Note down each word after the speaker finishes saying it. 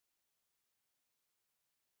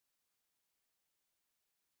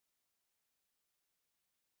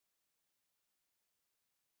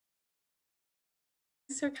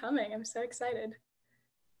for coming. I'm so excited.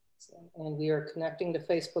 And we are connecting to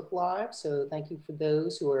Facebook Live, so thank you for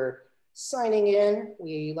those who are signing in.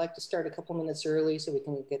 We like to start a couple minutes early so we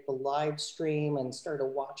can get the live stream and start a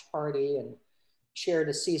watch party and share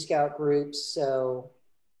to Sea Scout groups. So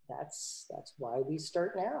that's why we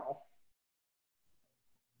start now.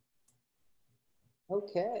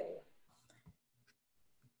 Okay.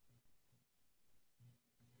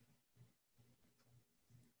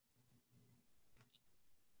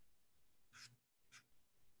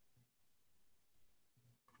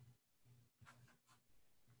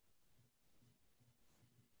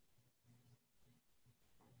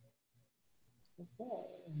 Okay,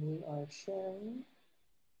 we are sharing.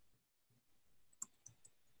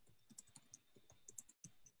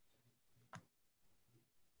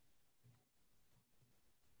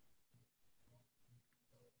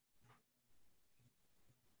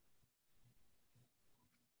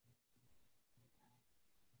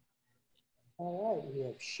 All right, we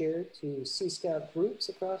have shared to Sea Scout groups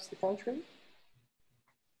across the country.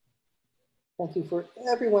 Thank you for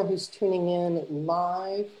everyone who's tuning in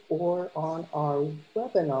live or on our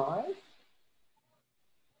webinar.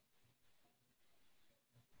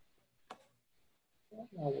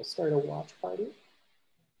 Now we'll start a watch party.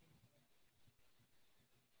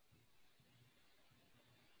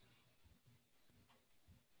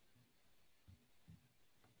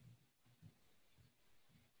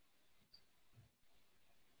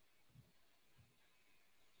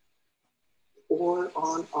 Or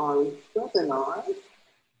on our webinar.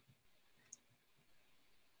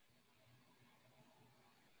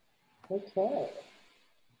 Okay.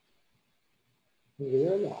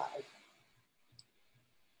 We're live.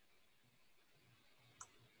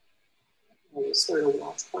 We'll start a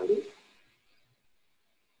watch party.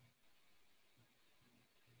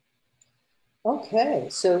 Okay,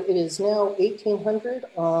 so it is now 1800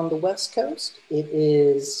 on the West Coast. It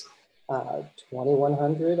is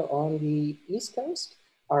 2100 on the East Coast.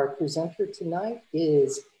 Our presenter tonight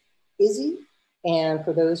is Izzy. And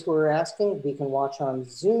for those who are asking, we can watch on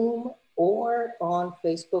Zoom or on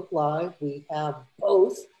Facebook Live. We have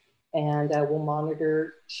both, and we'll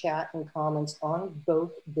monitor chat and comments on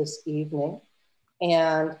both this evening.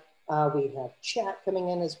 And we have chat coming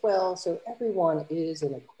in as well. So everyone is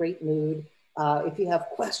in a great mood. If you have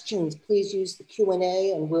questions, please use the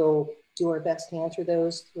Q&A and we'll do our best to answer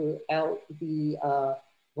those throughout the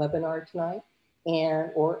webinar tonight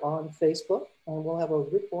or on Facebook, and we'll have a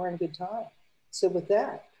rip-roaring good time. So with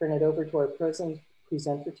that, turn it over to our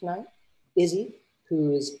presenter tonight, Izzy,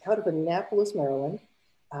 who is out of Annapolis, Maryland.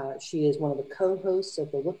 She is one of the co-hosts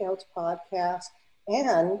of the Lookouts podcast,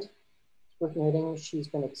 and worth noting she's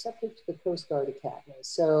been accepted to the Coast Guard Academy.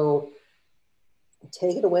 So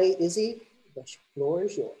take it away, Izzy. The floor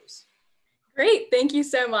is yours. Great, thank you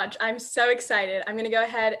so much. I'm so excited. I'm gonna go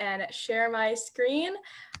ahead and share my screen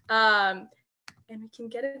and we can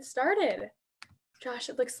get it started. Josh,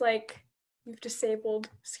 it looks like you've disabled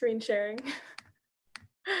screen sharing.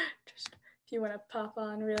 Just if you wanna pop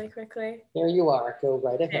on really quickly. There you are, go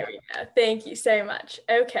right ahead. There we go, thank you so much.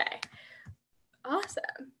 Okay,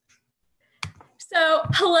 awesome. So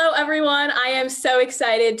hello everyone, I am so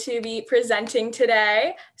excited to be presenting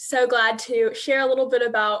today. So glad to share a little bit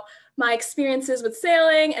about my experiences with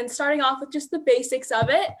sailing and starting off with just the basics of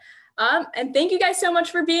it. And thank you guys so much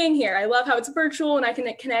for being here. I love how it's virtual and I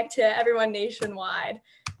can connect to everyone nationwide.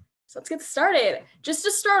 So let's get started. Just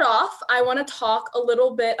to start off, I want to talk a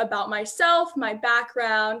little bit about myself, my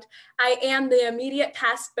background. I am the immediate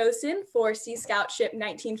past bosun for Sea Scout Ship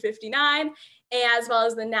 1959, as well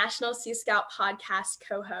as the National Sea Scout podcast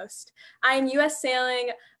co-host. I am U.S.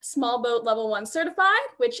 Sailing Small Boat Level 1 certified,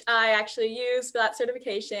 which I actually use for that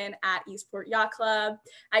certification at Eastport Yacht Club.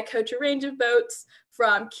 I coach a range of boats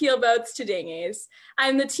from keel boats to dinghies.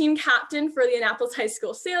 I'm the team captain for the Annapolis High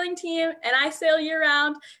School sailing team, and I sail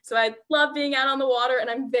year-round, so I love being out on the water, and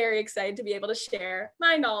I'm very excited to be able to share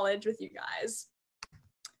my knowledge with you guys.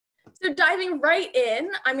 So diving right in,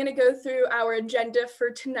 I'm going to go through our agenda for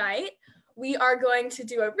tonight. We are going to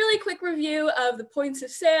do a really quick review of the points of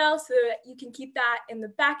sail so that you can keep that in the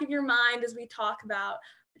back of your mind as we talk about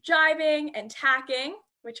jibing and tacking,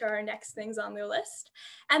 which are our next things on the list.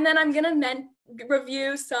 And then I'm going to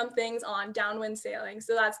review some things on downwind sailing.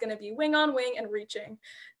 So that's going to be wing on wing and reaching.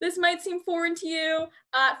 This might seem foreign to you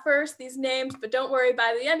at first, these names, but don't worry,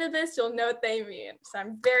 by the end of this, you'll know what they mean. So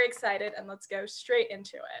I'm very excited, and let's go straight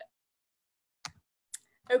into it.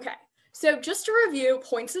 Okay, so just to review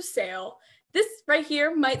points of sail, this right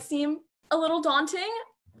here might seem a little daunting.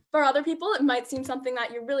 For other people, it might seem something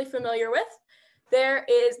that you're really familiar with.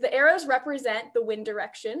 the arrows represent the wind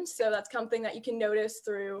direction. So that's something that you can notice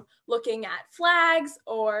through looking at flags,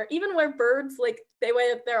 or even where birds, like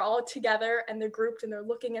they're all together and they're grouped and they're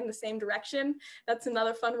looking in the same direction. That's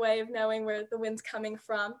another fun way of knowing where the wind's coming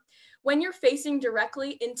from. When you're facing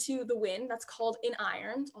directly into the wind, that's called in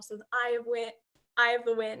irons, also the eye of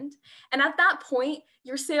the wind. And at that point,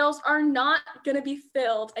 your sails are not going to be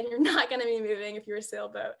filled and you're not going to be moving if you're a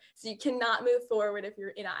sailboat. So you cannot move forward if you're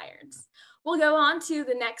in irons. We'll go on to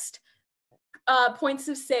the next points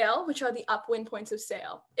of sail, which are the upwind points of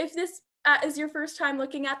sail. If this is your first time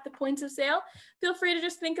looking at the points of sail, feel free to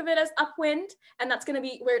just think of it as upwind, and that's going to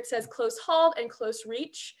be where it says close hauled and close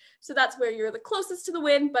reach. So that's where you're the closest to the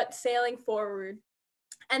wind, but sailing forward.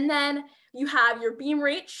 And then you have your beam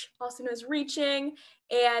reach, also known as reaching,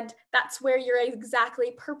 and that's where you're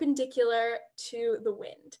exactly perpendicular to the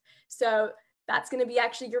wind. So that's going to be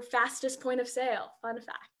actually your fastest point of sail, fun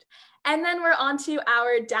fact. And then we're on to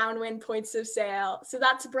our downwind points of sail. So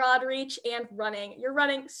that's broad reach and running. You're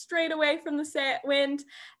running straight away from the wind.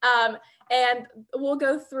 And we'll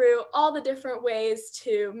go through all the different ways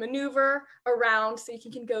to maneuver around so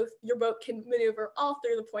your boat can maneuver all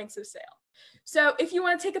through the points of sail. So if you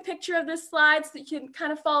want to take a picture of this slide so that you can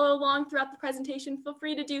kind of follow along throughout the presentation, feel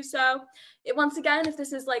free to do so. Once again, if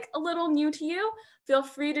this is like a little new to you, feel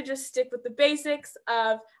free to just stick with the basics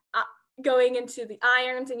of going into the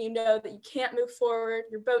irons, and you know that you can't move forward.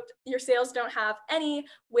 Your sails don't have any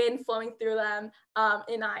wind flowing through them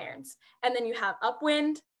in irons. And then you have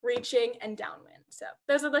upwind, reaching, and downwind. So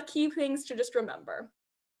those are the key things to just remember.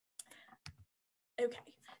 Okay.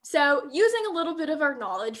 So using a little bit of our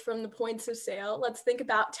knowledge from the points of sail, let's think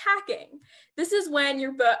about tacking. This is when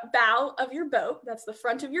your bow of your boat, that's the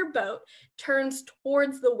front of your boat, turns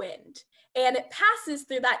towards the wind and it passes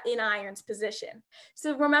through that in irons position.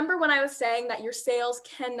 So remember when I was saying that your sails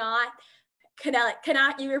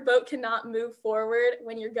your boat cannot move forward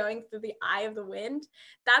when you're going through the eye of the wind.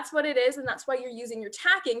 That's what it is, and that's why you're using your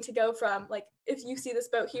tacking to go from, like, if you see this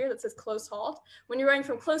boat here that says close hauled, when you're going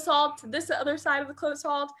from close hauled to this other side of the close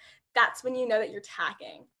hauled, that's when you know that you're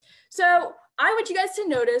tacking. So I want you guys to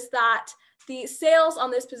notice that the sails on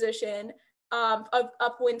this position of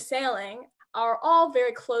upwind sailing are all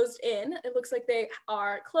very closed in. It looks like they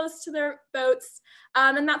are close to their boats.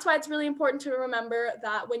 And that's why it's really important to remember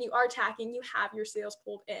that when you are tacking, you have your sails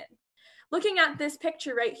pulled in. Looking at this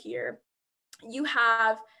picture right here, you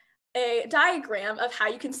have a diagram of how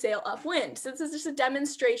you can sail upwind. So this is just a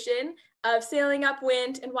demonstration of sailing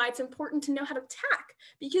upwind and why it's important to know how to tack,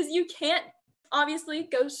 because you can't obviously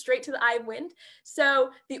go straight to the eye of wind.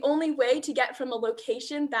 So the only way to get from a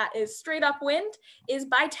location that is straight upwind is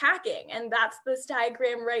by tacking. And that's this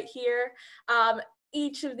diagram right here.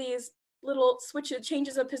 Each of these little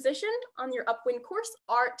changes of position on your upwind course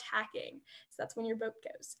are tacking. So that's when your boat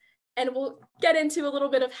goes. And we'll get into a little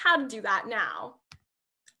bit of how to do that now.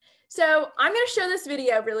 So I'm going to show this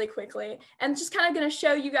video really quickly and just kind of going to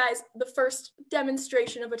show you guys the first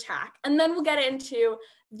demonstration of a tack. And then we'll get into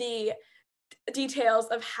the details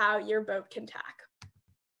of how your boat can tack.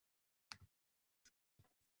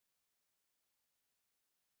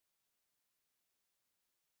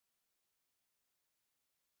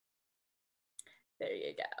 There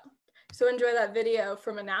you go. So enjoy that video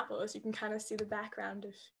from Annapolis. You can kind of see the background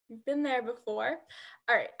if you've been there before.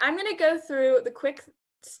 All right, I'm going to go through the quick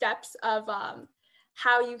steps of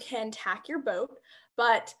how you can tack your boat,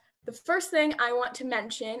 but the first thing I want to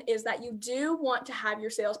mention is that you do want to have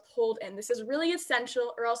your sails pulled in. This is really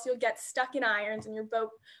essential, or else you'll get stuck in irons and your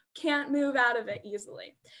boat can't move out of it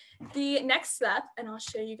easily. The next step, and I'll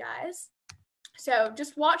show you guys. So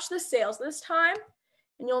just watch the sails this time,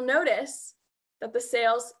 and you'll notice that the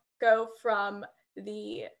sails go from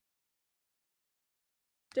the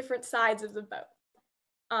different sides of the boat.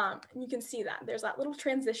 And you can see that. There's that little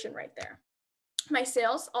transition right there. My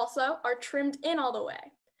sails also are trimmed in all the way.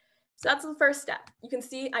 So that's the first step. You can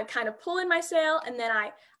see I kind of pull in my sail, and then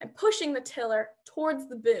I'm pushing the tiller towards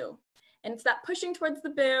the boom. And it's that pushing towards the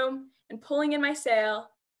boom and pulling in my sail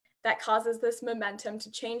that causes this momentum to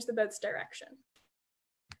change the boat's direction.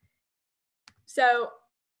 So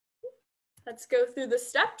let's go through the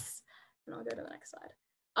steps, and I'll go to the next slide.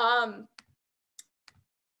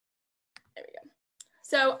 There we go.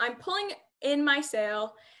 So I'm pulling in my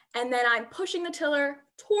sail, and then I'm pushing the tiller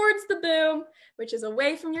towards the boom, which is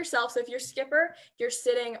away from yourself. So if you're skipper, you're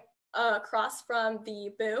sitting across from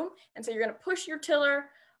the boom. And so you're going to push your tiller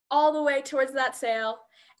all the way towards that sail.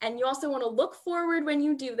 And you also want to look forward when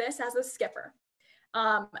you do this as a skipper.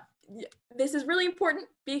 This is really important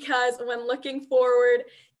because when looking forward,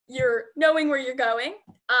 you're knowing where you're going,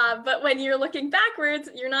 but when you're looking backwards,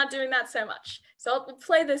 you're not doing that so much. So I'll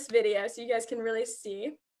play this video so you guys can really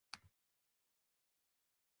see.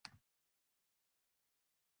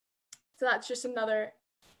 So that's just another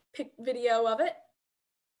video of it.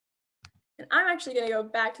 And I'm actually going to go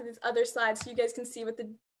back to this other slide so you guys can see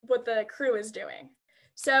what the crew is doing.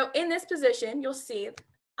 So in this position, you'll see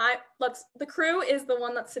the crew is the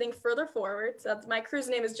one that's sitting further forward. So my crew's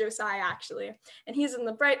name is Josiah, actually, and he's in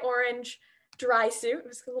the bright orange dry suit. It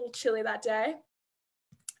was a little chilly that day.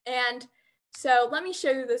 And so let me show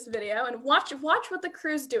you this video and watch what the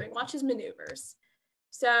crew's doing. Watch his maneuvers.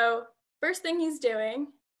 So first thing he's doing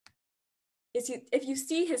is if you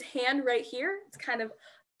see his hand right here, it's kind of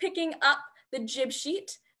picking up the jib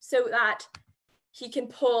sheet so that he can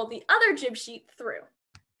pull the other jib sheet through.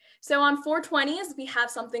 So on 420s, we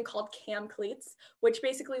have something called cam cleats, which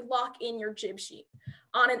basically lock in your jib sheet.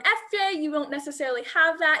 On an FJ, you won't necessarily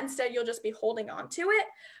have that. Instead, you'll just be holding on to it,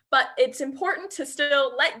 but it's important to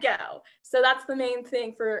still let go. So that's the main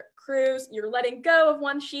thing for crews. You're letting go of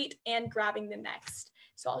one sheet and grabbing the next.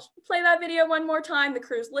 So I'll play that video one more time. The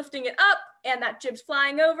crew's lifting it up and that jib's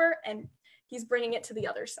flying over and he's bringing it to the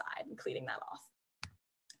other side and cleating that off.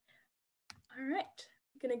 All right,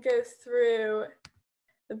 I'm gonna go through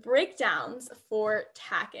the breakdowns for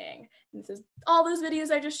tacking. And this is all those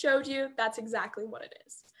videos I just showed you. That's exactly what it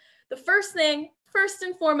is. The first thing, first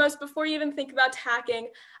and foremost, before you even think about tacking,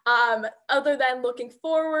 other than looking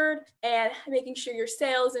forward and making sure your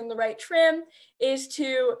sail is in the right trim, is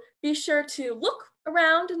to be sure to look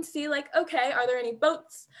around and see, like, okay, are there any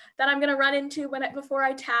boats that I'm gonna run into before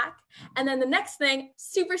I tack? And then the next thing,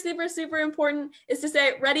 super, super, super important, is to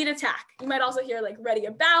say ready to tack. You might also hear like ready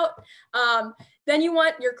about. Then you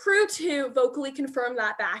want your crew to vocally confirm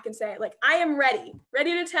that back and say, like, I am ready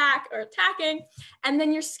to tack or tacking. And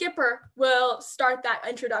then your skipper will start that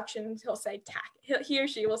introduction. He'll say tack. He or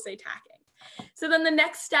she will say tacking. So then the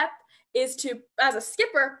next step is to, as a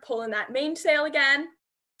skipper, pull in that mainsail again,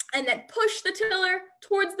 and then push the tiller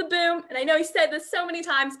towards the boom. And I know he said this so many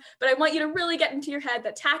times, but I want you to really get into your head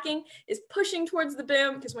that tacking is pushing towards the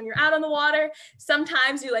boom, because when you're out on the water,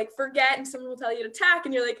 sometimes you like forget and someone will tell you to tack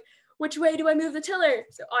and you're like, which way do I move the tiller?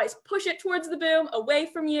 So always push it towards the boom, away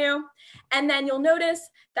from you. And then you'll notice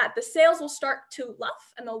that the sails will start to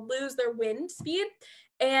luff and they'll lose their wind speed.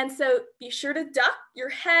 And so be sure to duck your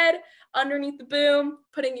head underneath the boom,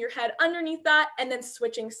 putting your head underneath that, and then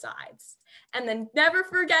switching sides. And then never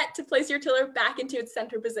forget to place your tiller back into its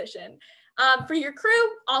center position. For your crew,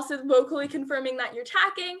 also vocally confirming that you're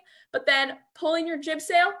tacking, but then pulling your jib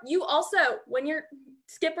sail. You also, when your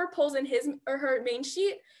skipper pulls in his or her main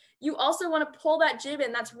sheet, you also want to pull that jib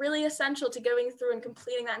in. That's really essential to going through and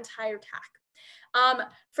completing that entire tack.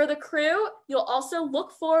 For the crew, you'll also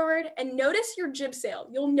look forward and notice your jib sail.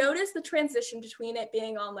 You'll notice the transition between it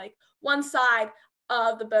being on like one side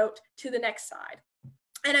of the boat to the next side.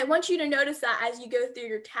 And I want you to notice that as you go through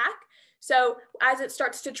your tack. So as it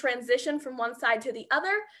starts to transition from one side to the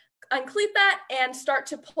other, uncleat that and start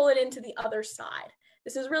to pull it into the other side.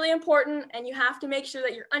 This is really important, and you have to make sure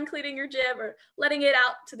that you're uncleating your jib or letting it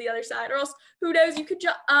out to the other side, or else who knows, you could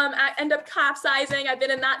end up capsizing. I've been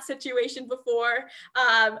in that situation before.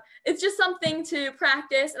 It's just something to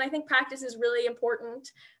practice, and I think practice is really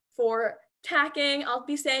important for tacking. I'll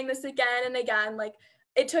be saying this again and again, like,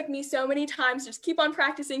 it took me so many times to just keep on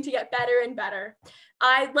practicing to get better and better.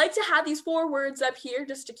 I like to have these 4 words up here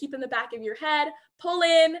just to keep in the back of your head: pull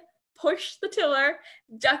in, push the tiller,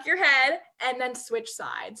 duck your head, and then switch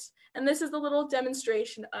sides. And this is a little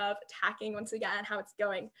demonstration of tacking once again, how it's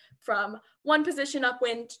going from one position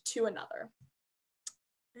upwind to another.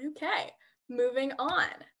 Okay, moving on.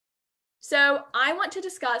 So I want to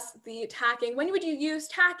discuss the tacking. When would you use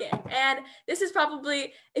tacking? And this is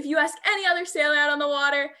probably, if you ask any other sailor out on the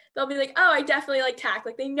water, they'll be like, oh, I definitely like tack.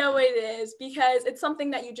 Like, they know what it is because it's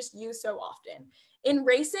something that you just use so often. In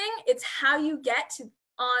racing, it's how you get to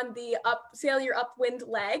on the sail your upwind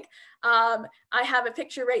leg. I have a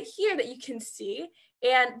picture right here that you can see,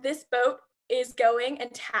 and this boat is going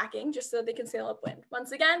and tacking just so they can sail upwind.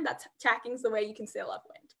 Once again, that's tacking's the way you can sail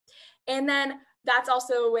upwind. And then that's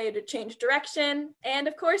also a way to change direction. And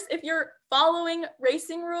of course, if you're following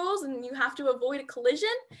racing rules and you have to avoid a collision,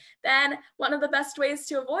 then one of the best ways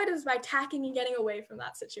to avoid is by tacking and getting away from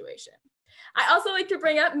that situation. I also like to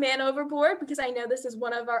bring up man overboard, because I know this is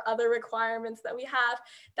one of our other requirements that we have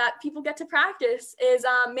that people get to practice is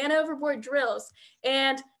man overboard drills.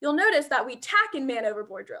 And you'll notice that we tack in man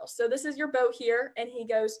overboard drills. So this is your boat here, and he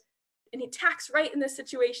goes and he tacks right in this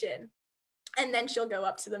situation. and then she'll go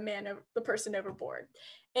up to the person overboard.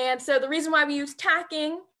 And so the reason why we use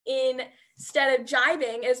tacking instead of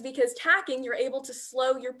jibing is because tacking, you're able to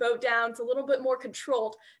slow your boat down. It's a little bit more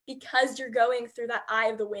controlled because you're going through that eye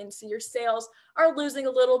of the wind. So your sails are losing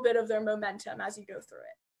a little bit of their momentum as you go through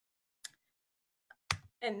it.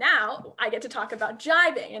 And now I get to talk about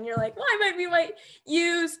jibing. And you're like, why we might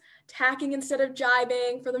use tacking instead of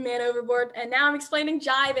jibing for the man overboard. And now I'm explaining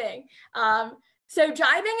jibing. So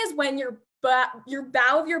jibing is when your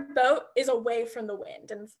bow of your boat is away from the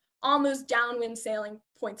wind and on those downwind sailing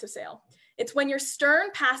points of sail. It's when your stern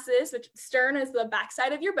passes, which stern is the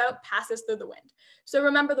backside of your boat, passes through the wind. So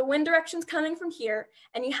remember, the wind direction's coming from here,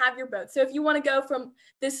 and you have your boat. So if you want to go from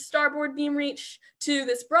this starboard beam reach to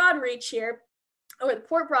this broad reach here, or the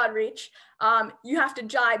port broad reach, you have to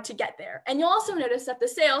jibe to get there. And you'll also notice that the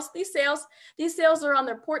sails, these sails are on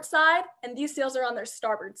their port side, and these sails are on their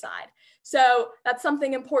starboard side. So that's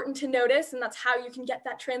something important to notice, and that's how you can get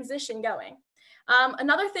that transition going.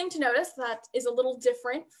 Another thing to notice that is a little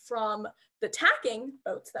different from the tacking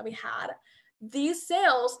boats that we had, these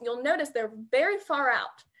sails, you'll notice they're very far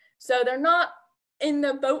out. So they're not in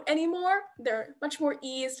the boat anymore, they're much more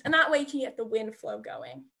eased, and that way you can get the wind flow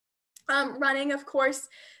going. Running, of course,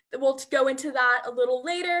 we'll go into that a little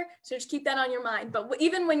later, so just keep that on your mind. But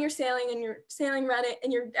even when you're sailing and you're sailing running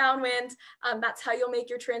and you're downwind, that's how you'll make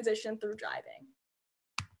your transition through jibing.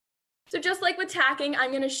 So just like with tacking, I'm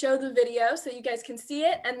going to show the video so you guys can see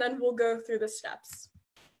it, and then we'll go through the steps.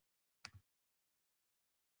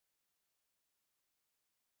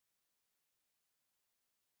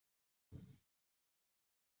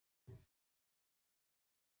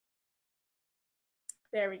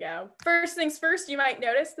 There we go. First things first, you might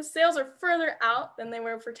notice the sails are further out than they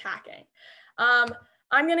were for tacking.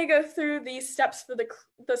 I'm going to go through these steps for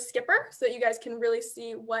the skipper so that you guys can really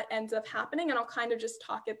see what ends up happening, and I'll kind of just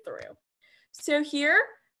talk it through. So here,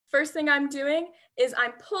 first thing I'm doing is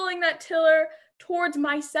I'm pulling that tiller towards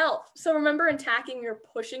myself. So remember, in tacking, you're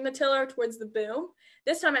pushing the tiller towards the boom.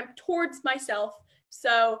 This time I'm towards myself,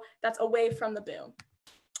 so that's away from the boom.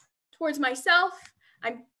 Towards myself,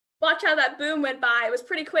 watch how that boom went by. It was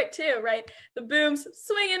pretty quick too, right? The boom's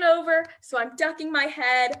swinging over, so I'm ducking my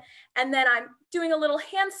head, and then I'm doing a little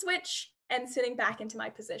hand switch and sitting back into my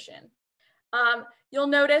position. You'll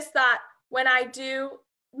notice that when I do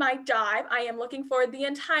my jibe, I am looking forward the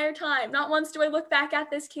entire time. Not once do I look back at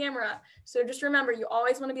this camera. So just remember, you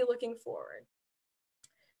always want to be looking forward.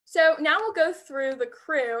 So now we'll go through the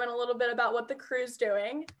crew and a little bit about what the crew's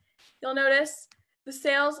doing. You'll notice the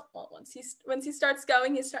sails, well, once he starts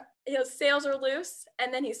going, his sails are loose,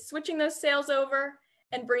 and then he's switching those sails over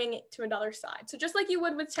and bringing it to another side. So just like you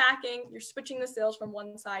would with tacking, you're switching the sails from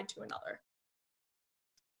one side to another.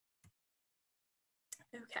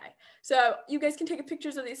 Okay, so you guys can take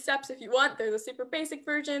pictures of these steps if you want. They're the super basic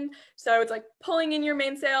version. So it's like pulling in your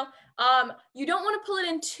mainsail. You don't want to pull it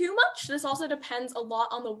in too much. This also depends a lot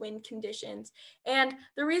on the wind conditions. And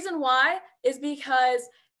the reason why is because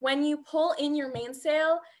when you pull in your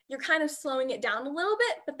mainsail, you're kind of slowing it down a little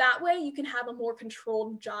bit, but that way you can have a more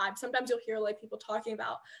controlled jibe. Sometimes you'll hear like people talking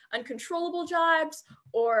about uncontrollable jibes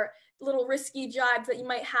or little risky jibes that you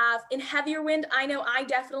might have. In heavier wind, I know I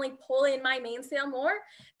definitely pull in my mainsail more.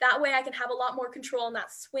 That way I can have a lot more control in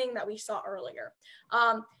that swing that we saw earlier.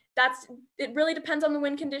 It really depends on the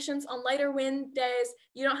wind conditions. On lighter wind days,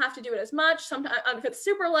 you don't have to do it as much. Sometimes if it's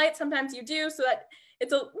super light, sometimes you do, so that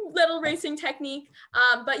it's a little racing technique.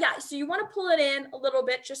 But yeah, so you want to pull it in a little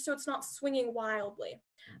bit just so it's not swinging wildly.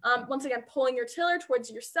 Once again, pulling your tiller towards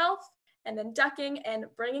yourself and then ducking and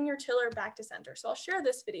bringing your tiller back to center. So I'll share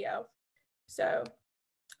this video. So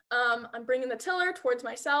I'm bringing the tiller towards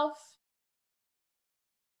myself.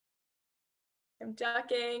 I'm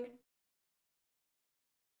ducking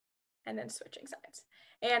and then switching sides.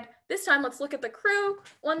 And this time, let's look at the crew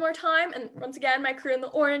one more time. And once again, my crew in the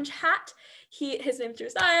orange hat, his name's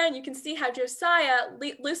Josiah, and you can see how Josiah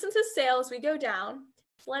loosens his sail as we go down,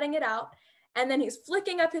 letting it out, and then he's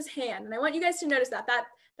flicking up his hand. And I want you guys to notice that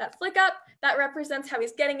flick up, that represents how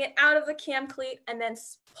he's getting it out of the cam cleat and then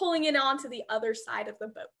pulling it onto the other side of the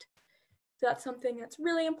boat. So that's something that's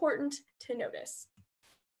really important to notice.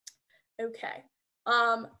 Okay,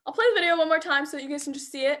 I'll play the video one more time so that you guys can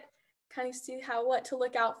just see it. Kind of see what to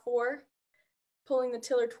look out for. Pulling the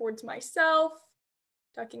tiller towards myself,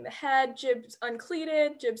 ducking the head, jibs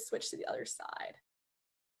uncleated, jibs switch to the other side.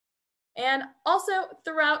 And also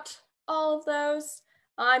throughout all of those,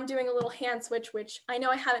 I'm doing a little hand switch, which I know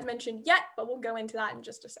I haven't mentioned yet, but we'll go into that in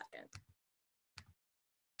just a second.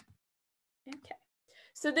 Okay,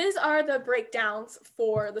 So these are the breakdowns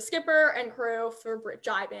for the skipper and crew for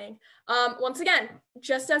jibing. Once again,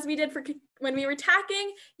 just as we did for when we were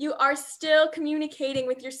tacking, you are still communicating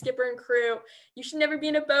with your skipper and crew. You should never be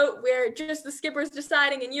in a boat where just the skipper's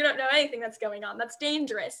deciding and you don't know anything that's going on. That's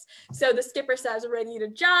dangerous. So the skipper says, ready to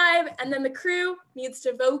jibe, and then the crew needs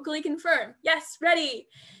to vocally confirm, yes, ready.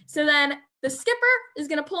 So then the skipper is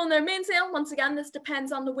going to pull in their mainsail. Once again, this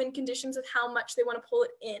depends on the wind conditions of how much they want to pull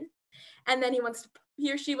it in. And then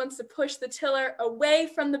he or she wants to push the tiller away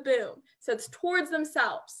from the boom, so it's towards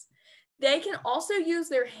themselves. They can also use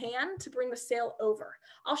their hand to bring the sail over.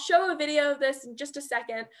 I'll show a video of this in just a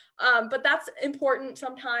second, but that's important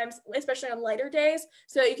sometimes, especially on lighter days,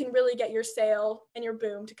 so that you can really get your sail and your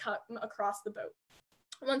boom to cut across the boat.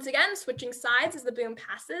 Once again, switching sides as the boom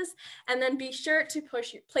passes, and then be sure to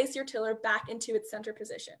place your tiller back into its center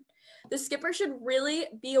position. The skipper should really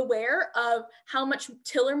be aware of how much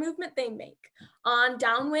tiller movement they make. On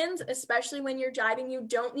downwinds, especially when you're jibing, you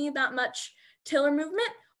don't need that much tiller movement,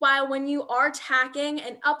 while when you are tacking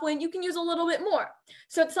and upwind, you can use a little bit more.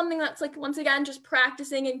 So it's something that's like, once again, just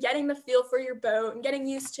practicing and getting the feel for your boat and getting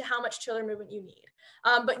used to how much tiller movement you need.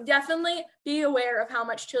 But definitely be aware of how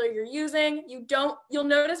much tiller you're using. You'll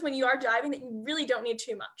notice when you are jibing that you really don't need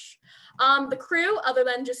too much. The crew, other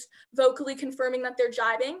than just vocally confirming that they're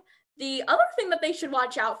jibing, the other thing that they should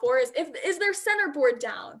watch out for is their centerboard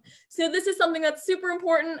down. So this is something that's super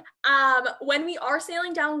important. When we are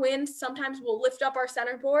sailing downwind, sometimes we'll lift up our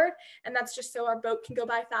centerboard, and that's just so our boat can go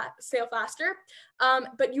by sail faster.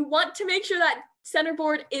 But you want to make sure that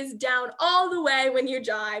centerboard is down all the way when you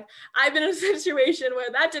jibe. I've been in a situation where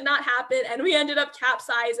that did not happen, and we ended up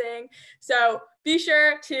capsizing. So be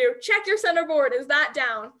sure to check your centerboard. Is that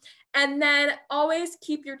down? And then always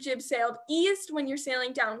keep your jib sailed east when you're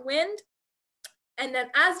sailing downwind. And then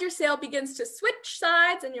as your sail begins to switch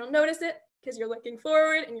sides, and you'll notice it because you're looking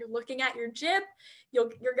forward and you're looking at your jib, you're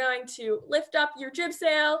going to lift up your jib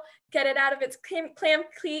sail, get it out of its clam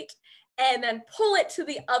cleat, and then pull it to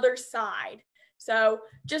the other side. So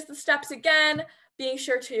just the steps again, being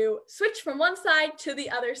sure to switch from one side to the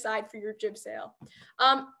other side for your jib sail.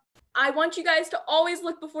 I want you guys to always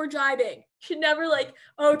look before jibing. You should never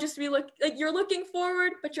just be you're looking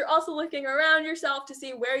forward, but you're also looking around yourself to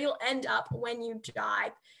see where you'll end up when you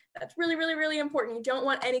jibe. That's really, really, really important. You don't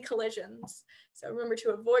want any collisions. So remember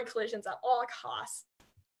to avoid collisions at all costs.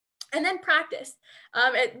 And then practice.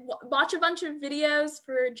 Watch a bunch of videos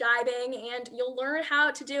for jibing and you'll learn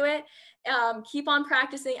how to do it. Keep on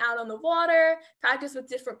practicing out on the water, practice with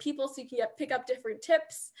different people so you can pick up different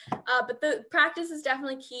tips. But the practice is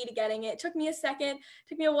definitely key to getting it. It took me a second,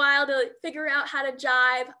 took me a while to figure out how to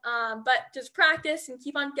jibe, but just practice and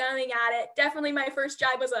keep on going at it. Definitely my first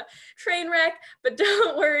jibe was a train wreck, but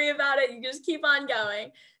don't worry about it. You just keep on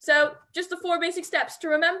going. So just the 4 basic steps to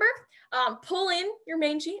remember. Pull in your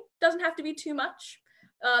main sheet, doesn't have to be too much.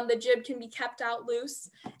 The jib can be kept out loose,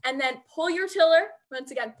 and then pull your tiller.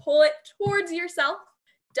 Once again, pull it towards yourself,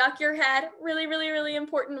 duck your head, really, really, really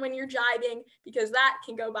important when you're jibing because that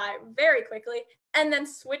can go by very quickly, and then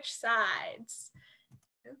switch sides.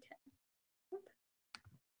 Okay,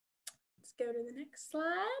 let's go to the next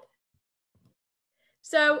slide.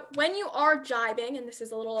 So when you are jibing, and this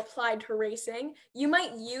is a little applied to racing, you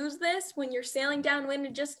might use this when you're sailing downwind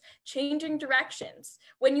and just changing directions.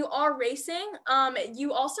 When you are racing,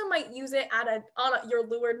 you also might use it on your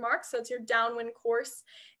leeward mark, so it's your downwind course.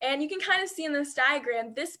 And you can kind of see in this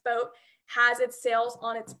diagram, this boat has its sails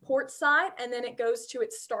on its port side, and then it goes to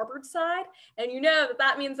its starboard side. And you know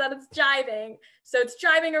that means that it's jibing. So it's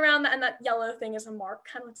jibing around that, and that yellow thing is a mark.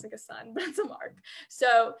 Kind of looks like a sun, but it's a mark.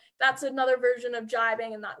 So that's another version of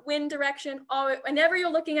jibing in that wind direction. Whenever you're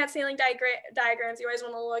looking at sailing diagrams, you always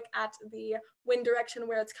want to look at the wind direction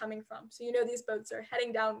where it's coming from. So you know these boats are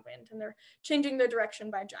heading downwind, and they're changing their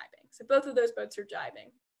direction by jibing. So both of those boats are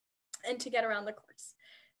jibing, and to get around the course.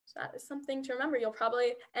 So that is something to remember. You'll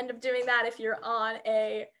probably end up doing that if you're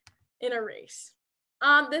in a race.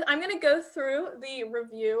 I'm going to go through the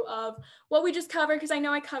review of what we just covered because I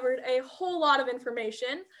know I covered a whole lot of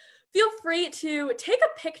information. Feel free to take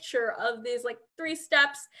a picture of these 3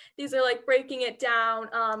 steps. These are breaking it down.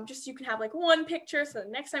 Just you can have one picture so the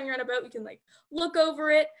next time you're on a boat you can look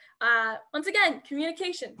over it. Once again,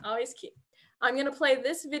 communication, always key. I'm going to play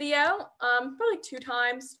this video probably 2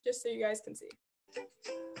 times just so you guys can see.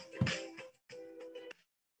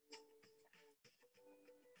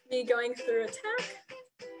 Me going through attack,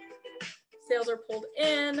 sails are pulled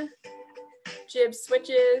in, jib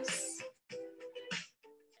switches,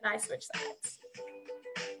 and I switch sides.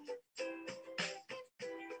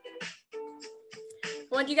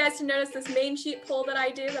 I want you guys to notice this main sheet pull that I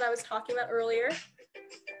do that I was talking about earlier.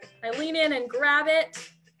 I lean in and grab it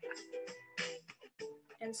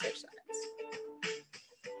and switch sides.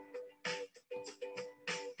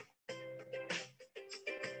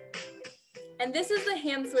 And this is the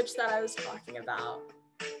hand switch that I was talking about.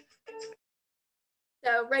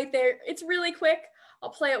 So right there, it's really quick. I'll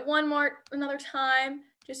play it another time,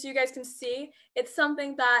 just so you guys can see. It's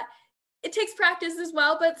something that it takes practice as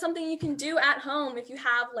well, but it's something you can do at home. If you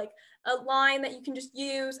have like a line that you can just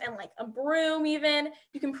use and like a broom even,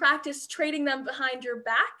 you can practice trading them behind your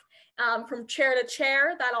back from chair to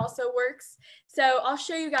chair. That also works. So I'll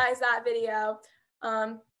show you guys that video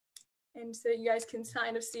and so you guys can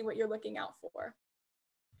kind of see what you're looking out for.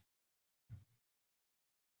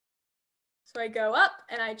 So I go up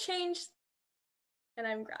and I change and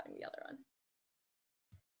I'm grabbing the other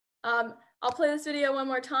one. I'll play this video one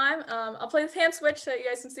more time. I'll play this hand switch so you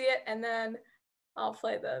guys can see it, and then I'll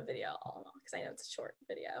play the video all in all because I know it's a short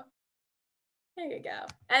video. There you go.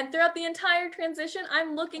 And throughout the entire transition,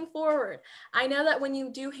 I'm looking forward. I know that when you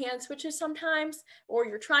do hand switches sometimes, or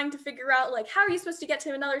you're trying to figure out like, how are you supposed to get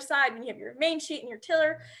to another side when you have your main sheet and your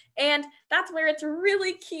tiller? And that's where it's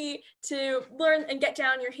really key to learn and get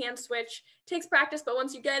down your hand switch. It takes practice, but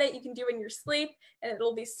once you get it, you can do it in your sleep, and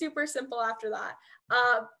it'll be super simple after that.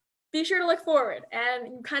 Be sure to look forward, and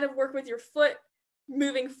you kind of work with your foot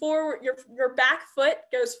moving forward. Your back foot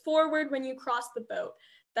goes forward when you cross the boat.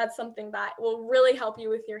 That's something that will really help you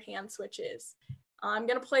with your hand switches. I'm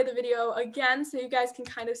going to play the video again so you guys can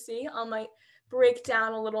kind of see. I might break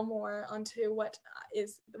down a little more onto what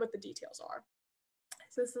the details are.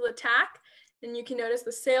 So this is the tack, and you can notice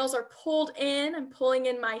the sails are pulled in. I'm pulling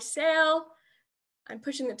in my sail. I'm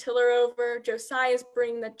pushing the tiller over. Josiah is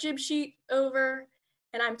bringing the jib sheet over,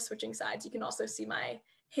 and I'm switching sides. You can also see my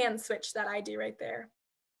hand switch that I do right there.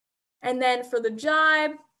 And then for the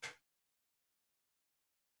jibe,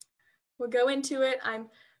 we'll go into it. I'm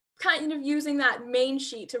kind of using that main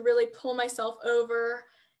sheet to really pull myself over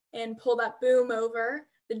and pull that boom over.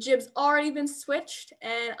 The jib's already been switched,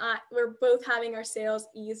 and we're both having our sails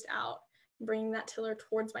eased out, bringing that tiller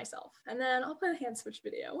towards myself. And then I'll play the hand switch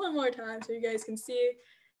video one more time so you guys can see,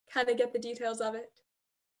 kind of get the details of it.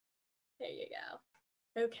 There you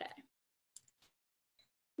go. Okay.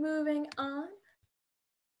 Moving on.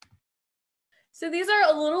 So these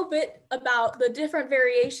are a little bit about the different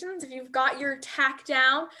variations. If you've got your tack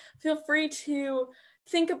down, feel free to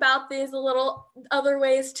think about these a little other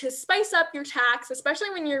ways to spice up your tacks, especially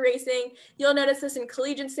when you're racing. You'll notice this in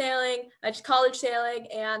collegiate sailing, college sailing,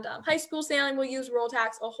 and high school sailing. We'll use roll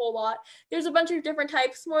tacks a whole lot. There's a bunch of different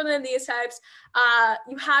types, more than these types.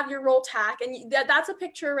 You have your roll tack, and that's a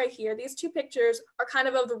picture right here. These two pictures are kind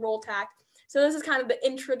of the roll tack. So this is kind of the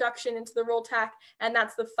introduction into the roll tack, and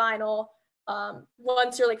that's the final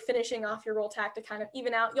once you're like finishing off your roll tack to kind of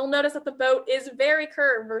even out. You'll notice that the boat is very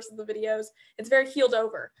curved versus the videos. It's very heeled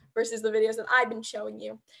over versus the videos that I've been showing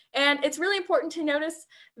you. And it's really important to notice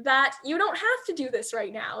that you don't have to do this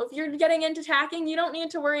right now. If you're getting into tacking, you don't need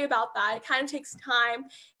to worry about that. It kind of takes time.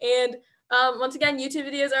 And once again,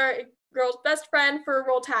 YouTube videos are a girl's best friend for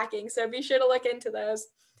roll tacking. So be sure to look into those.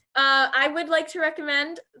 I would like to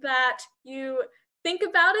recommend that you think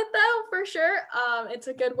about it though, for sure. It's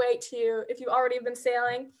a good way to, if you've already been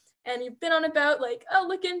sailing and you've been on a boat, like, oh,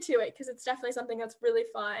 look into it, because it's definitely something that's really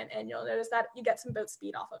fun, and you'll notice that you get some boat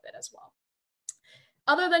speed off of it as well.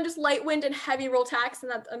 Other than just light wind and heavy roll tacks,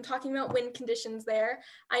 and I'm talking about wind conditions there,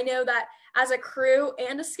 I know that as a crew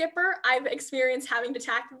and a skipper, I've experienced having to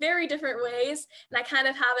tack very different ways, and I kind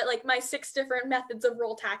of have it like my 6 different methods of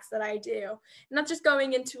roll tacks that I do. And that's just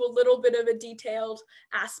going into a little bit of a detailed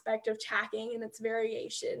aspect of tacking and its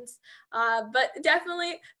variations. But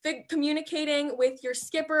definitely communicating with your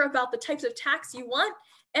skipper about the types of tacks you want.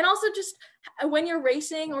 And also just when you're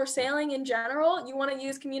racing or sailing in general, you want to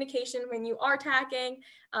use communication when you are tacking.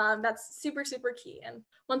 That's super, super key. And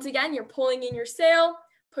once again, you're pulling in your sail,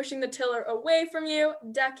 pushing the tiller away from you,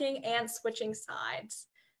 ducking, and switching sides.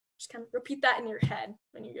 Just kind of repeat that in your head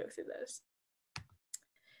when you go through those.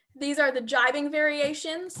 These are the jibing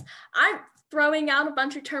variations. I'm throwing out a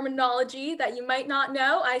bunch of terminology that you might not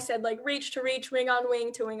know. I said like reach to reach, wing on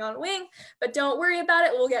wing to wing on wing, but don't worry about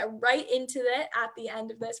it. We'll get right into it at the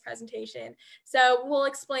end of this presentation. So we'll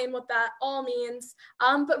explain what that all means.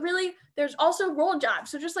 But really, there's also roll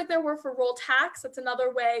jibes. So just like there were for roll tacks, that's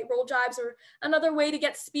another way. Roll jibes are another way to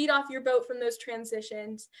get speed off your boat from those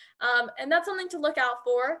transitions. And that's something to look out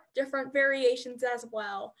for, different variations as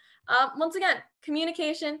well. Once again,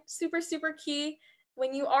 communication, super, super key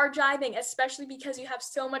when you are jibing, especially because you have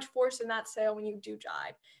so much force in that sail when you do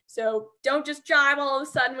jibe. So don't just jibe all of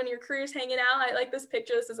a sudden when your crew's hanging out. I like this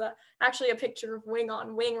picture. This is actually a picture of wing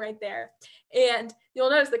on wing right there. And you'll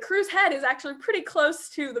notice the crew's head is actually pretty close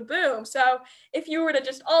to the boom. So if you were to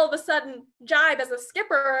just all of a sudden jibe as a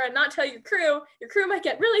skipper and not tell your crew might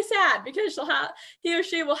get really sad because he or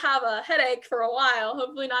she will have a headache for a while,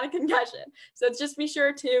 hopefully not a concussion. So it's just be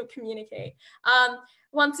sure to communicate.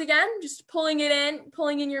 Once again, just pulling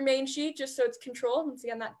in your main sheet just so it's controlled. Once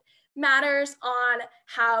again, that matters on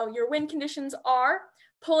how your wind conditions are.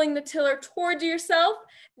 Pulling the tiller towards yourself,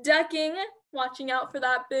 ducking, watching out for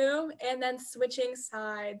that boom, and then switching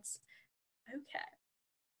sides. Okay,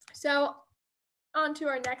 so on to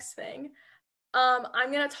our next thing.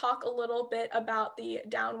 I'm going to talk a little bit about the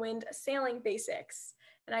downwind sailing basics.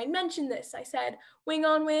 And I mentioned this. I said wing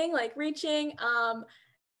on wing, like reaching.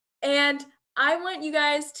 And I want you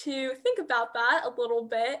guys to think about that a little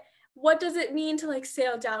bit. What does it mean to like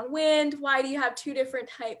sail downwind? Why do you have two different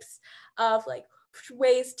types of like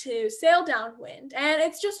ways to sail downwind? And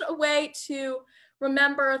it's just a way to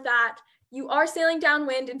remember that you are sailing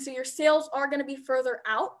downwind, and so your sails are going to be further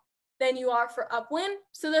out than you are for upwind.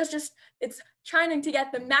 So it's trying to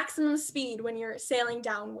get the maximum speed when you're sailing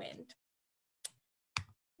downwind.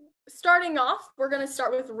 Starting off, we're going to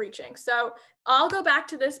start with reaching. So I'll go back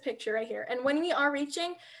to this picture right here. And when we are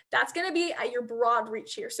reaching, that's going to be at your broad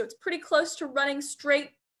reach here. So it's pretty close to running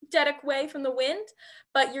straight dead away from the wind,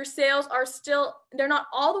 but your sails are still, they're not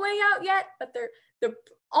all the way out yet, but they're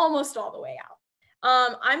almost all the way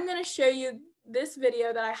out. I'm going to show you this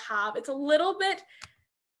video that I have. It's a little bit,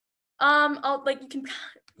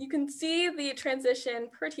 you can see the transition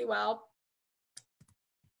pretty well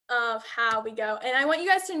of how we go. And I want you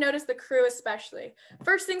guys to notice the crew especially.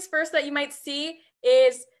 First things first that you might see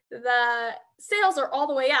is the sails are all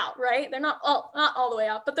the way out, right? They're not all the way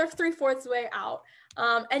out, but they're 3/4 way out.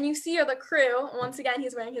 And you see the crew, once again,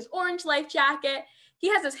 he's wearing his orange life jacket. He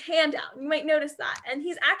has his hand out, you might notice that. And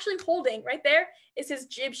he's actually holding, right there is his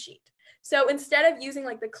jib sheet. So instead of using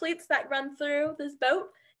like the cleats that run through this boat,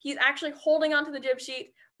 he's actually holding onto the jib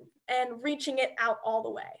sheet and reaching it out all the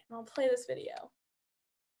way. And I'll play this video.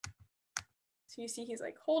 So you see he's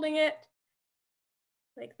like holding it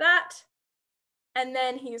like that, and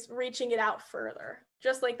then he's reaching it out further,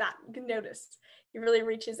 just like that. You can notice he really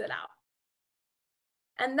reaches it out.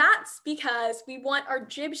 And that's because we want our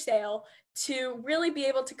jib sail to really be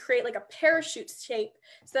able to create like a parachute shape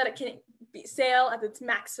so that it can sail at its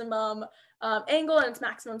maximum angle and its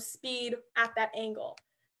maximum speed at that angle.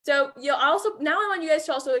 So now I want you guys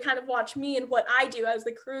to also kind of watch me and what I do as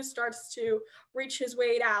the crew starts to reach his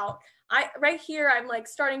weight out. Right here, I'm like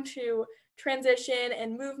starting to transition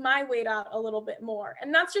and move my weight out a little bit more.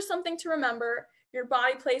 And that's just something to remember. Your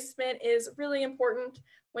body placement is really important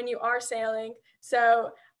when you are sailing.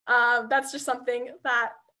 So that's just something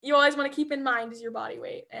that you always want to keep in mind is your body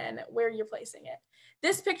weight and where you're placing it.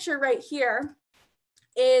 This picture right here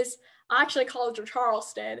is actually College of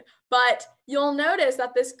Charleston, but you'll notice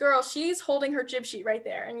that this girl, she's holding her jib sheet right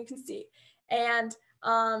there, and you can see. And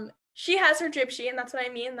she has her jib sheet, and that's what I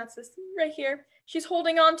mean. That's this right here. She's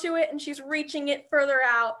holding on to it, and she's reaching it further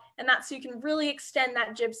out, and that's so you can really extend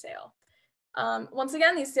that jib sail. Once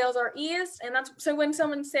again, these sails are eased, and that's so when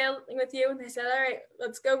someone's sailing with you and they say, all right,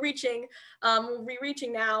 let's go reaching, we'll be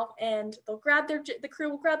reaching now, and the crew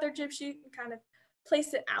will grab their jib sheet and kind of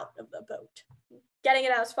place it out of the boat, getting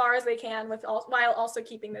it as far as they can while also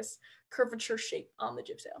keeping this curvature shape on the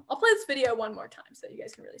jib sail. I'll play this video one more time so you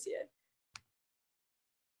guys can really see it.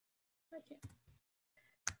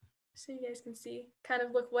 So you guys can see, kind of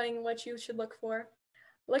what you should look for.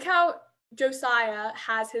 Look how Josiah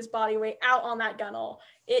has his body weight out on that gunnel.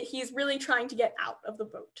 He's really trying to get out of the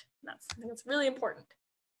boat. I think that's really important.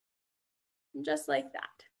 Just like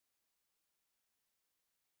that.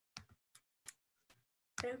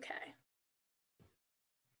 Okay.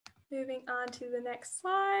 Moving on to the next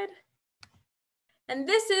slide. And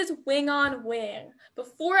this is wing on wing.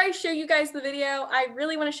 Before I show you guys the video, I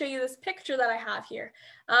really want to show you this picture that I have here.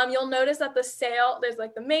 You'll notice that the sail, there's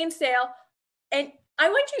like the main sail, and I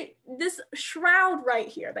want you, this shroud right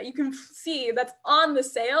here that you can see that's on the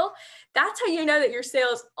sail, that's how you know that your sail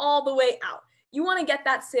is all the way out. You want to get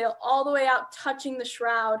that sail all the way out, touching the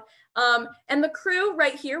shroud. And the crew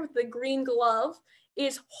right here with the green glove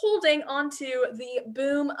is holding onto the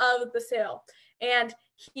boom of the sail. And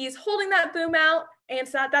he's holding that boom out, and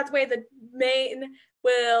so that's the way the main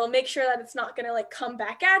will make sure that it's not going to like come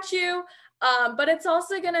back at you, but it's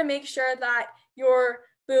also going to make sure that your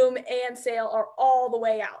boom and sail are all the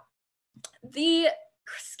way out. The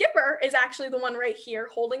skipper is actually the one right here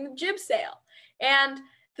holding the jib sail, and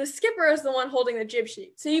the skipper is the one holding the jib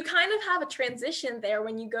sheet. So you kind of have a transition there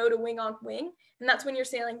when you go to wing on wing, and that's when you're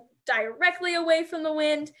sailing directly away from the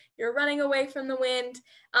wind, you're running away from the wind.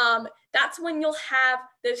 That's when you'll have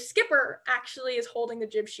the skipper actually is holding the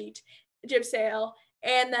jib sheet, jib sail,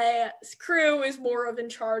 and the crew is more of in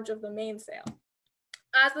charge of the mainsail.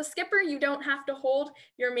 As the skipper, you don't have to hold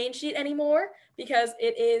your main sheet anymore because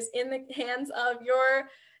it is in the hands of your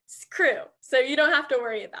crew, so you don't have to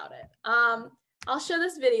worry about it. I'll show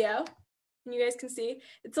this video and you guys can see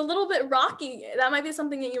it's a little bit rocky. That might be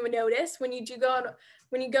something that you would notice when you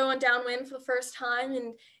go on downwind for the first time,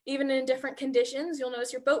 and even in different conditions, you'll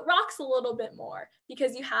notice your boat rocks a little bit more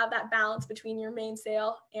because you have that balance between your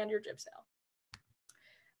mainsail and your jib sail.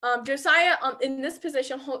 Josiah, in this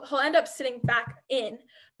position, he'll end up sitting back in,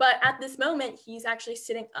 but at this moment, he's actually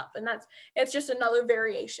sitting up, and it's just another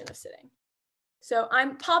variation of sitting. So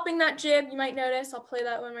I'm popping that jib, you might notice. I'll play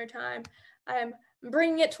that one more time. I'm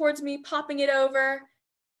bringing it towards me, popping it over,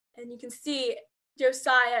 and you can see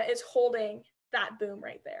Josiah is holding that boom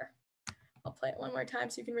right there. I'll play it one more time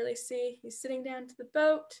so you can really see. He's sitting down to the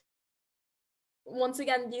boat. Once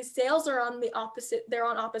again, these sails are on opposite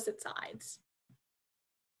sides.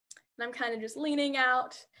 And I'm kind of just leaning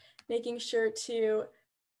out, making sure to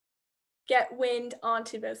get wind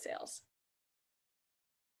onto those sails.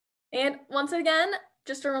 And once again,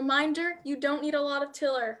 just a reminder, you don't need a lot of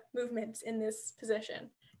tiller movements in this position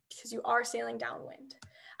because you are sailing downwind.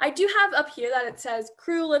 I do have up here that it says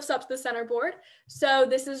crew lifts up the centerboard. So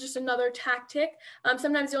this is just another tactic.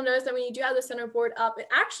 Sometimes you'll notice that when you do have the centerboard up, it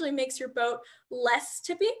actually makes your boat less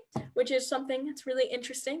tippy, which is something that's really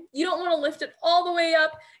interesting. You don't want to lift it all the way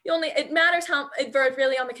up. It matters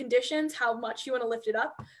really on the conditions, how much you want to lift it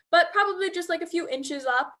up, but probably just like a few inches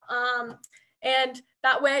up. And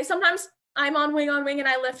that way, sometimes I'm on wing and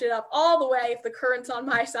I lift it up all the way if the current's on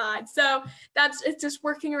my side. So it's just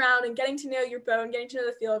working around and getting to know your boat and getting to know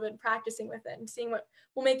the feel of it and practicing with it and seeing what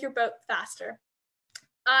will make your boat faster.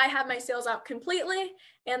 I have my sails out completely,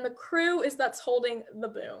 and the crew that's holding the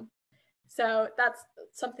boom. So that's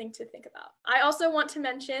something to think about. I also want to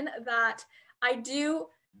mention that I do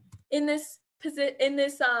in this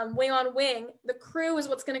wing on wing, the crew is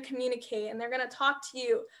what's going to communicate, and they're going to talk to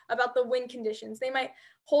you about the wind conditions. They might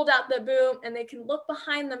hold out the boom and they can look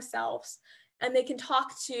behind themselves and they can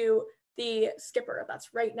talk to the skipper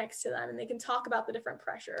that's right next to them, and they can talk about the different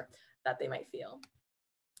pressure that they might feel.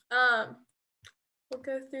 We'll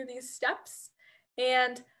go through these steps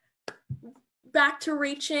and back to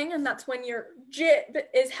reaching, and that's when your jib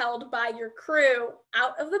is held by your crew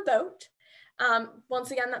out of the boat.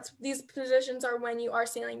 Once again, these positions are when you are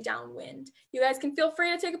sailing downwind. You guys can feel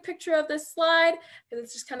free to take a picture of this slide because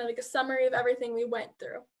it's just kind of like a summary of everything we went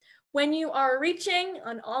through. When you are reaching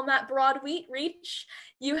on that broad reach,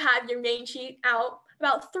 you have your main sheet out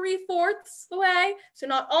about 3/4 the way, so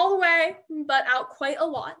not all the way, but out quite a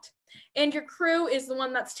lot. And your crew is the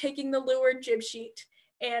one that's taking the leeward jib sheet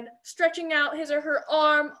and stretching out his or her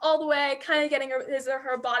arm all the way, kind of getting his or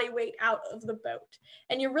her body weight out of the boat.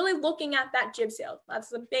 And you're really looking at that jib sail. That's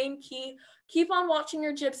the main key. Keep on watching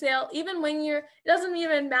your jib sail, even when it doesn't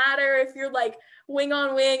even matter if you're like wing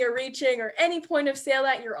on wing or reaching or any point of sail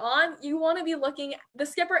that you're on, you want to be looking, the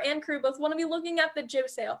skipper and crew both want to be looking at the jib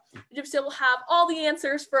sail. The jib sail will have all the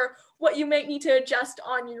answers for what you might need to adjust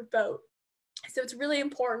on your boat. So it's really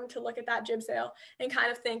important to look at that jib sail and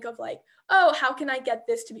kind of think of like, oh, how can I get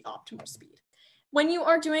this to be optimal speed? When you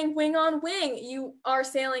are doing wing on wing, you are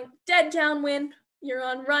sailing dead downwind, you're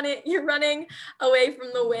running away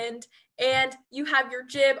from the wind, and you have your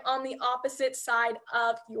jib on the opposite side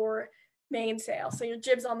of your mainsail. So your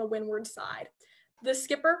jib's on the windward side. The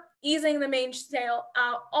skipper easing the mainsail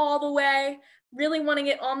out all the way, really wanting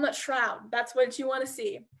it on the shroud. That's what you want to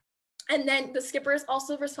see. And then the skipper is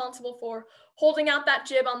also responsible for holding out that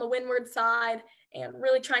jib on the windward side and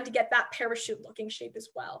really trying to get that parachute looking shape as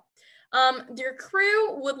well. Your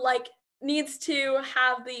crew needs to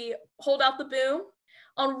have hold out the boom.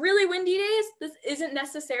 On really windy days, this isn't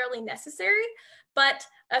necessarily necessary, but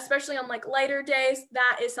especially on like lighter days,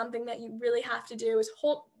 that is something that you really have to do, is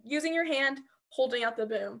using your hand, holding out the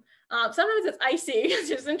boom. Sometimes it's icy, which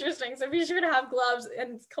is interesting, so be sure to have gloves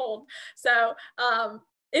and it's cold. So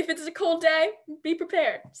if it's a cold day, be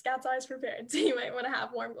prepared. Scout's always prepared, so you might want to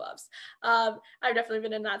have warm gloves. I've definitely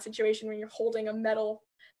been in that situation where you're holding a metal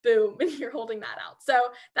boom and you're holding that out. So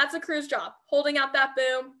that's the crew's job, holding out that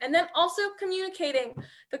boom, and then also communicating.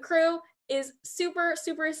 The crew is super,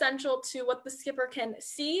 super essential to what the skipper can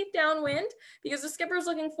see downwind, because the skipper is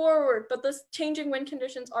looking forward, but the changing wind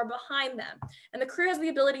conditions are behind them. And the crew has the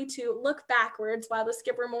ability to look backwards while the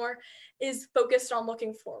skipper more is focused on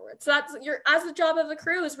looking forward. So that's as the job of the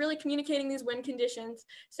crew is really communicating these wind conditions,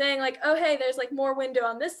 saying like, oh, hey, there's like more wind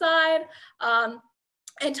on this side,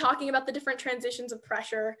 and talking about the different transitions of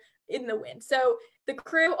pressure in the wind. So the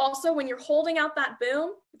crew also, when you're holding out that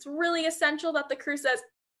boom, it's really essential that the crew says,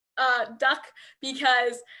 duck,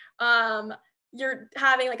 because you're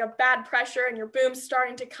having like a bad pressure and your boom's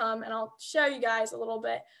starting to come. And I'll show you guys a little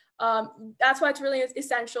bit. That's why it's really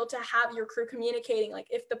essential to have your crew communicating, like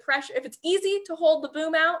if it's easy to hold the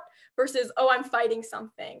boom out versus, oh, I'm fighting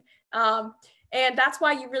something. And that's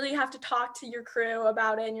why you really have to talk to your crew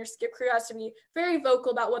about it, and your skip crew has to be very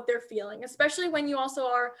vocal about what they're feeling, especially when you also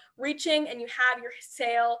are reaching and you have your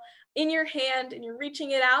sail in your hand and you're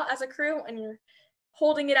reaching it out as a crew and you're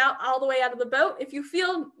holding it out all the way out of the boat. If you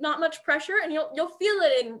feel not much pressure, and you'll feel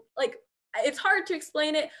it in, like, it's hard to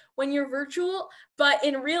explain it when you're virtual, but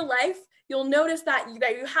in real life, you'll notice that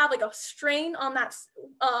you have like a strain on that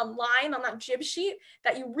line, on that jib sheet,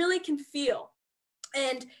 that you really can feel.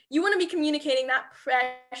 And you want to be communicating that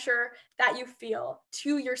pressure that you feel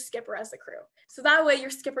to your skipper as the crew. So that way your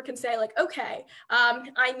skipper can say like, okay,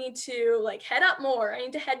 I need to like head up more, I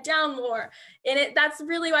need to head down more. And that's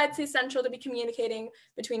really why it's essential to be communicating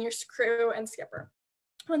between your crew and skipper.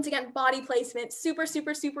 Once again, body placement, super,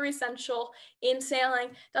 super, super essential in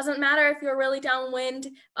sailing. Doesn't matter if you're really downwind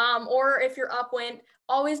or if you're upwind,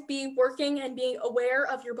 always be working and being aware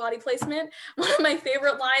of your body placement. One of my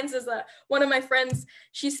favorite lines is one of my friends,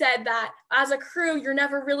 she said that as a crew, you're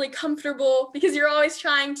never really comfortable because you're always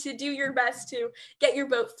trying to do your best to get your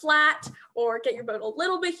boat flat or get your boat a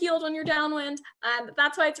little bit heeled when you're downwind. And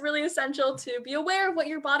that's why it's really essential to be aware of what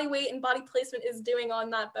your body weight and body placement is doing on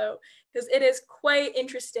that boat, because it is quite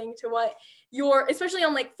interesting to what especially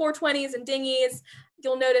on like 420s and dinghies,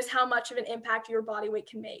 you'll notice how much of an impact your body weight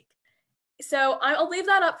can make. So I'll leave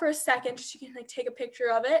that up for a second just so you can like take a picture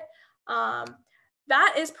of it.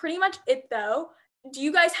 That is pretty much it though. Do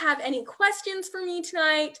you guys have any questions for me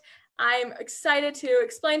tonight? I'm excited to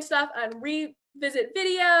explain stuff and revisit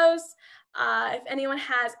videos. If anyone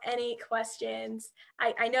has any questions,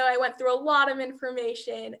 I know I went through a lot of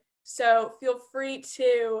information, so feel free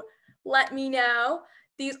to let me know.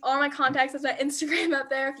 These are my contacts. There's my Instagram up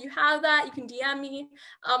there. If you have that, you can DM me.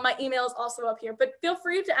 My email is also up here, but feel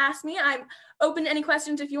free to ask me. I'm open to any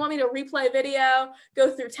questions. If you want me to replay a video,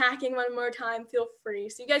 go through tacking one more time, feel free.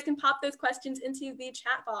 So you guys can pop those questions into the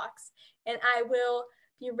chat box and I will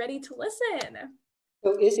be ready to listen.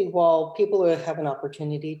 So Izzy, while people have an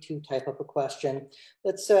opportunity to type up a question,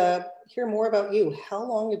 let's hear more about you. How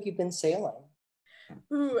long have you been sailing?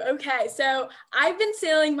 Ooh, okay. So I've been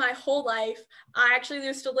sailing my whole life. I actually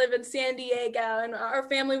used to live in San Diego and our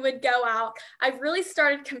family would go out. I've really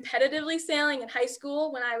started competitively sailing in high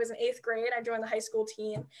school. When I was in 8th grade, I joined the high school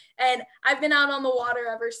team and I've been out on the water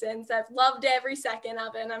ever since. I've loved every second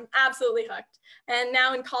of it and I'm absolutely hooked. And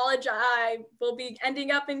now in college, I will be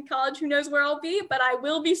ending up in college. Who knows where I'll be, but I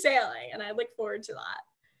will be sailing and I look forward to that.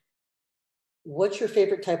 What's your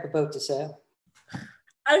favorite type of boat to sail?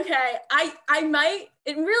 Okay,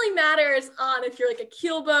 it really matters on if you're like a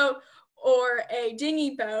keel boat or a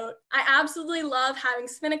dinghy boat. I absolutely love having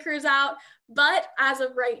spinnakers out, but as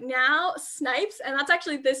of right now, snipes, and that's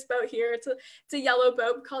actually this boat here. It's a yellow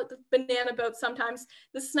boat. We call it the banana boat sometimes.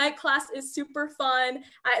 The snipe class is super fun.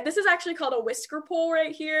 This is actually called a whisker pole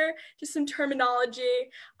right here, just some terminology.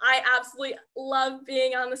 I absolutely love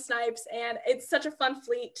being on the snipes, and it's such a fun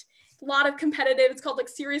fleet. A lot of competitive, it's called like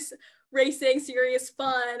serious racing, serious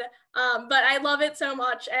fun, but I love it so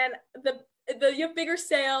much. And you have bigger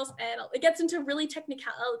sails and it gets into really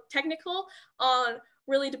technical on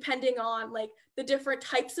really depending on like the different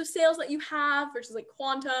types of sails that you have versus like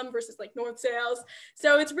quantum versus like north sails.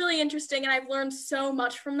 So it's really interesting and I've learned so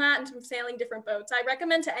much from that and from sailing different boats. I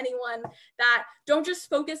recommend to anyone that don't just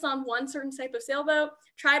focus on one certain type of sailboat,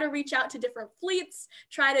 try to reach out to different fleets,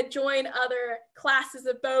 try to join other classes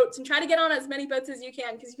of boats and try to get on as many boats as you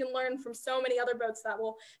can because you can learn from so many other boats that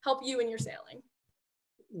will help you in your sailing.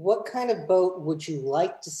 What kind of boat would you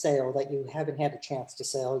like to sail that you haven't had a chance to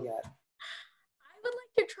sail yet? I would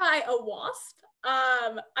like to try a Wasp.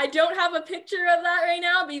 I don't have a picture of that right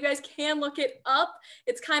now, but you guys can look it up.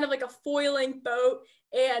 It's kind of like a foiling boat,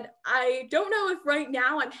 and I don't know if right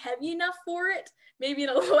now I'm heavy enough for it. Maybe in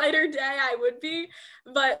a lighter day I would be,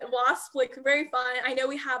 but Wasp, like very fun. I know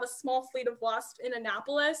we have a small fleet of Wasps in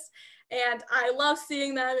Annapolis, and I love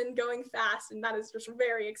seeing them and going fast, and that is just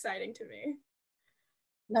very exciting to me.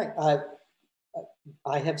 No,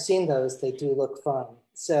 I have seen those. They do look fun.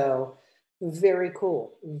 So very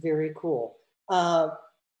cool, very cool. Now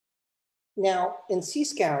in Sea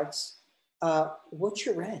Scouts, what's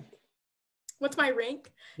your rank? What's my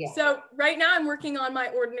rank? Yeah. So right now I'm working on my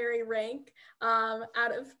ordinary rank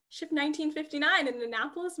out of ship 1959 in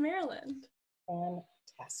Annapolis, Maryland.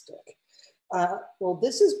 Fantastic. Well,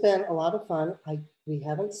 this has been a lot of fun. We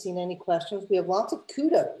haven't seen any questions. We have lots of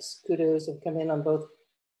kudos. Kudos have come in on both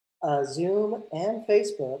Zoom and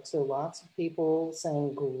Facebook. So lots of people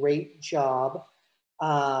saying great job.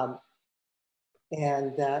 And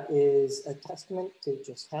that is a testament to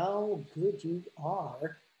just how good you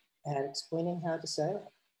are at explaining how to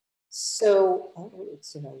sail. So,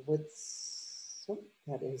 it's,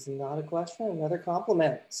 that is not a question, another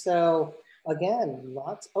compliment. So again,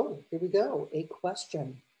 here we go, a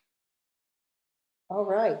question. All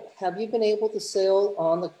right, have you been able to sail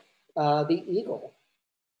on the Eagle?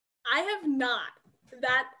 I have not.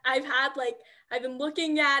 That I've been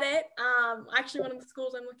looking at it. Actually, one of the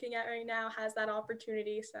schools I'm looking at right now has that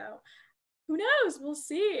opportunity. So who knows? We'll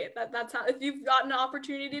see. That's how. If you've got an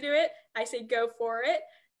opportunity to do it, I say go for it.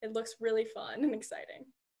 It looks really fun and exciting.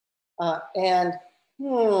 And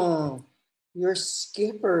your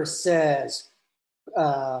skipper says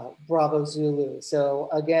Bravo Zulu. So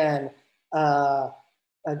again,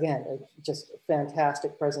 just a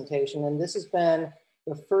fantastic presentation. And this has been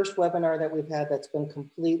the first webinar that we've had that's been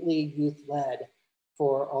completely youth-led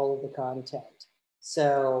for all of the content.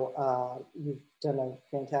 So you've done a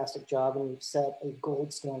fantastic job, and you've set a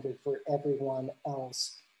gold standard for everyone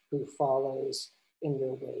else who follows in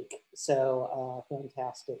your wake. So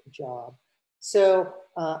fantastic job. So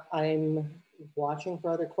I'm watching for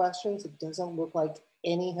other questions. It doesn't look like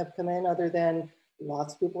any have come in, other than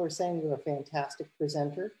lots of people are saying you're a fantastic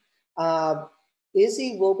presenter.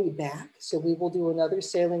 Izzy will be back, so we will do another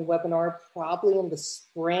sailing webinar probably in the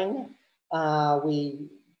spring. We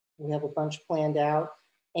have a bunch planned out,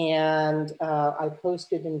 and I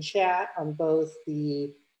posted in chat on both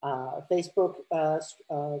the Facebook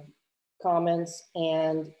comments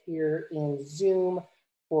and here in Zoom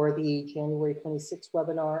for the January 26th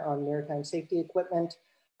webinar on maritime safety equipment.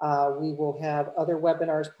 We will have other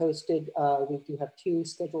webinars posted. We do have 2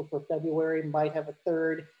 scheduled for February, might have a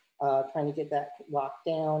 3rd, trying to get that locked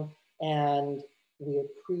down. And we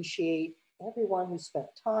appreciate everyone who spent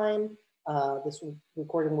time. This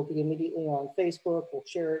recording will be immediately on Facebook. We'll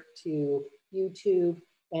share it to YouTube.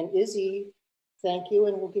 And Izzy, thank you,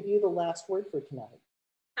 and we'll give you the last word for tonight.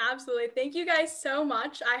 Absolutely. Thank you guys so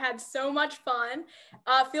much. I had so much fun.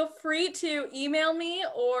 Feel free to email me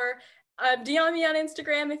or DM me on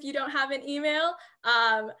Instagram if you don't have an email.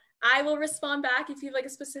 I will respond back if you have like a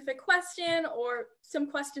specific question or some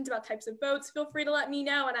questions about types of boats. Feel free to let me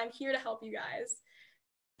know, and I'm here to help you guys.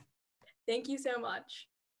 Thank you so much.